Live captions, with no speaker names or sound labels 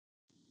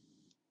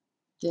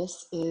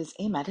This is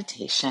a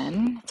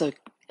meditation. So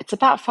it's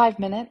about 5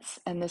 minutes,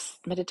 and this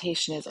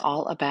meditation is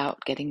all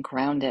about getting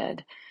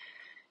grounded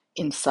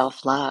in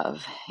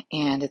self-love.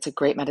 And it's a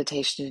great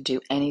meditation to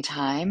do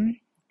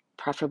anytime,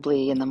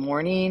 preferably in the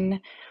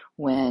morning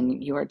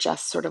when you are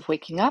just sort of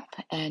waking up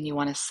and you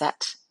want to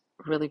set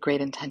really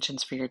great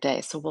intentions for your day.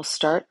 So we'll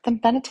start the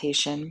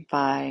meditation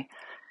by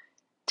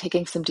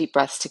taking some deep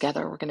breaths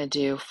together. We're going to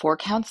do 4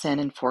 counts in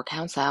and 4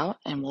 counts out,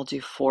 and we'll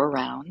do 4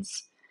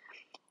 rounds.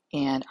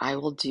 And I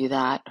will do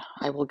that.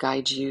 I will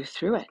guide you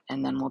through it,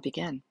 and then we'll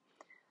begin.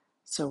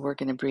 So we're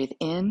going to breathe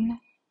in,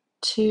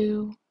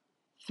 2,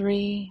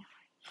 3,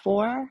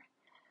 4,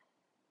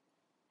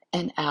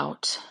 and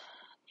out,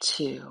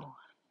 2,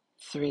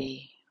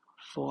 3,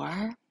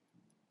 4.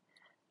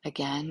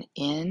 Again,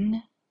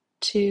 in,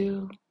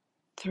 2,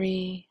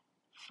 3,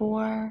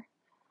 4,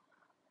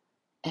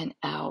 and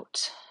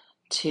out,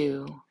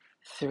 2,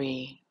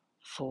 3,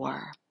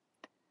 4.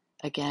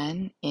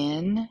 Again,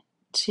 in,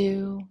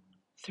 2,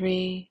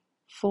 3,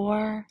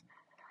 4,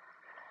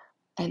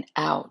 and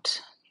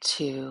out,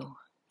 2,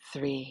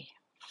 3,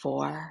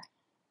 4.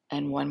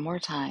 And one more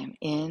time.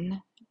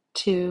 In,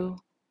 2,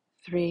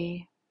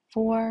 3,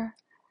 4.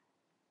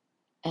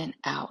 And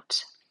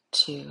out,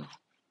 2,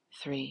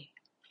 3,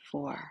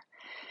 4.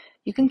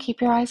 You can keep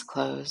your eyes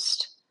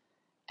closed,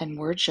 and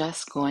we're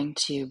just going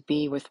to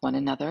be with one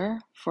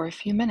another for a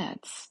few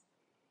minutes.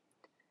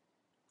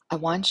 I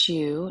want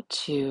you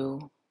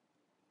to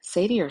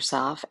say to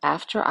yourself,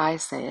 after I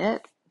say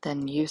it,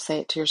 then you say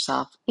it to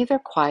yourself, either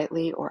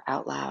quietly or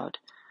out loud.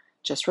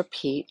 Just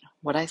repeat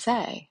what I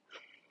say.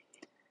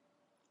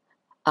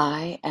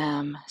 I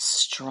am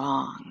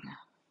strong.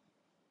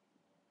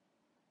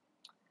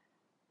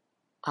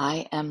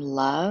 I am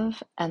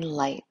love and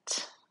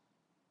light.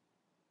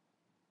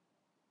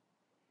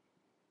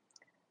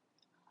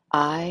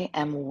 I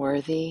am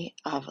worthy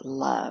of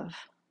love.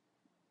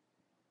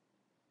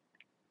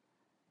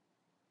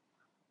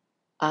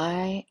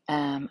 I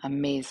am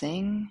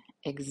amazing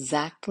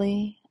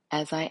exactly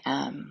as I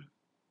am.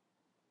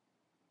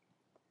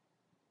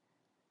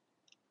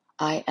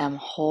 I am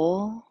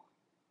whole.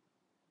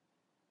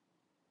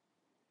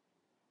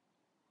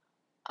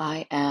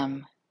 I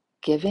am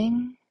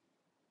giving.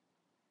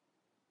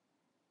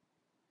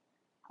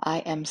 I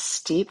am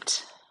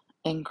steeped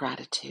in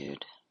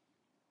gratitude.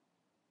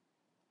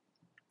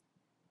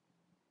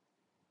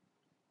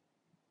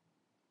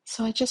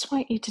 So I just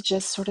want you to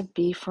just sort of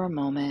be for a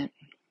moment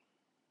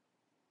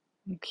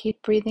and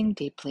keep breathing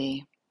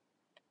deeply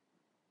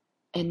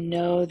and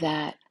know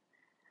that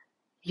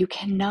you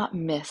cannot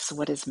miss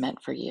what is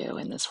meant for you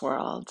in this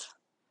world.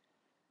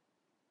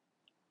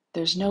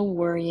 There's no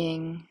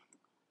worrying.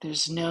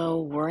 There's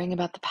no worrying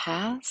about the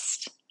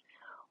past.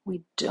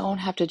 We don't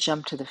have to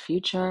jump to the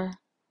future.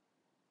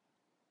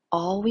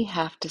 All we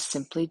have to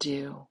simply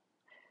do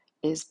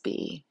is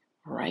be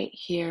right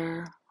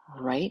here,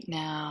 right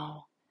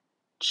now,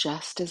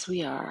 just as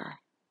we are.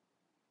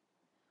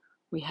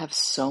 We have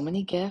so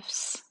many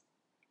gifts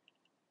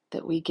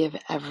that we give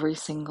every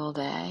single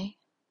day.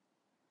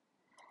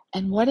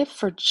 And what if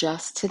for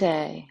just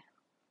today,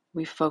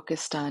 we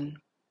focused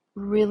on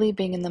really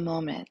being in the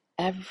moment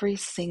every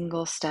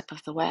single step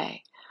of the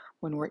way?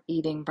 When we're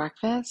eating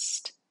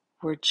breakfast,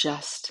 we're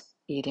just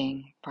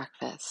eating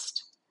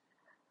breakfast.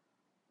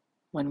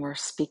 When we're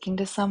speaking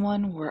to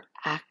someone, we're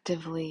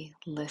actively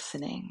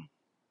listening.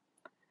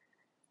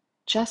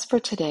 Just for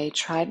today,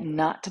 try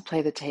not to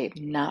play the tape,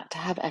 not to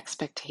have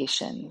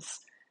expectations,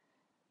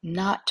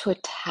 not to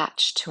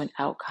attach to an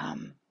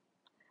outcome.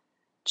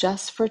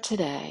 Just for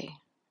today,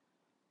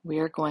 we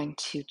are going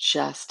to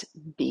just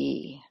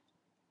be,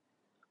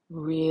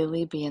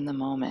 really be in the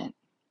moment.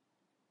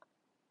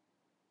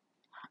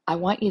 I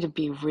want you to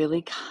be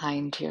really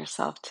kind to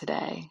yourself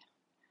today.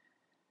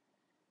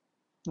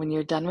 When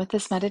you're done with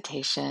this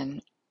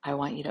meditation, I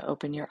want you to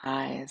open your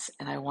eyes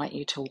and I want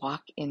you to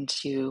walk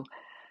into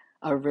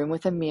a room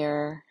with a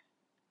mirror,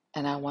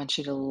 and I want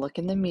you to look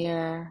in the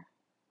mirror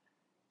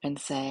and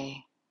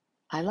say,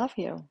 I love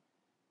you.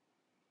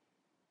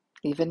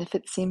 Even if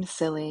it seems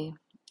silly,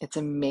 it's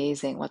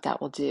amazing what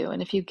that will do.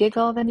 And if you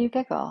giggle, then you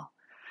giggle.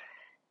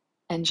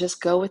 And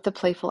just go with the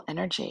playful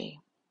energy.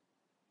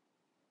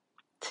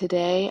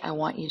 Today, I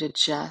want you to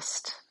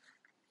just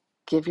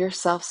give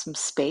yourself some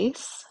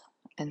space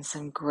and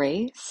some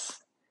grace.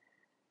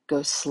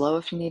 Go slow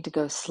if you need to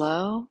go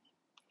slow.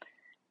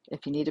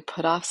 If you need to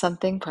put off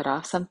something, put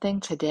off something.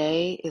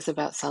 Today is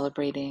about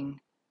celebrating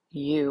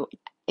you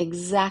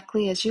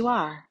exactly as you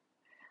are,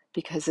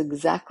 because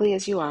exactly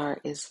as you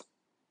are is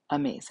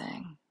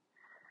amazing.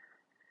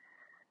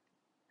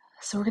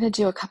 So we're going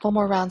to do a couple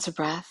more rounds of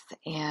breath,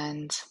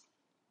 and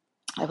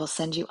I will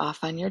send you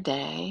off on your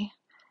day.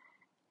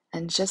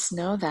 And just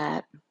know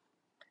that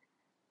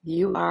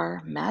you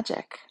are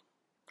magic,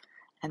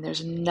 and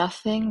there's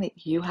nothing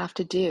that you have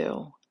to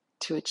do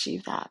to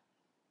achieve that.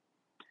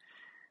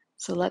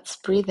 So let's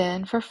breathe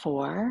in for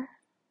 4.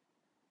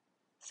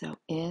 So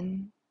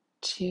in,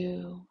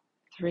 2,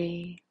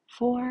 3,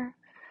 4,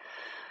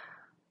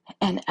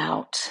 and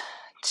out,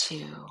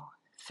 2,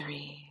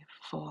 3,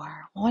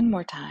 4. One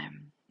more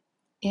time.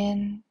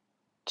 In,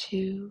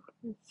 2,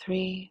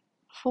 3,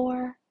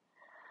 4.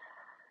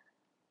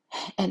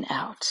 And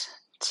out.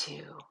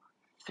 2,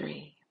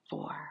 3,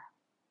 4.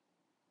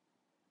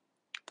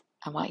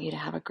 I want you to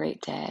have a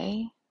great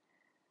day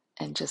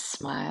and just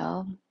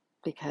smile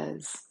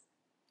because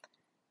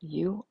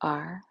you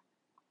are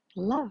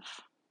love.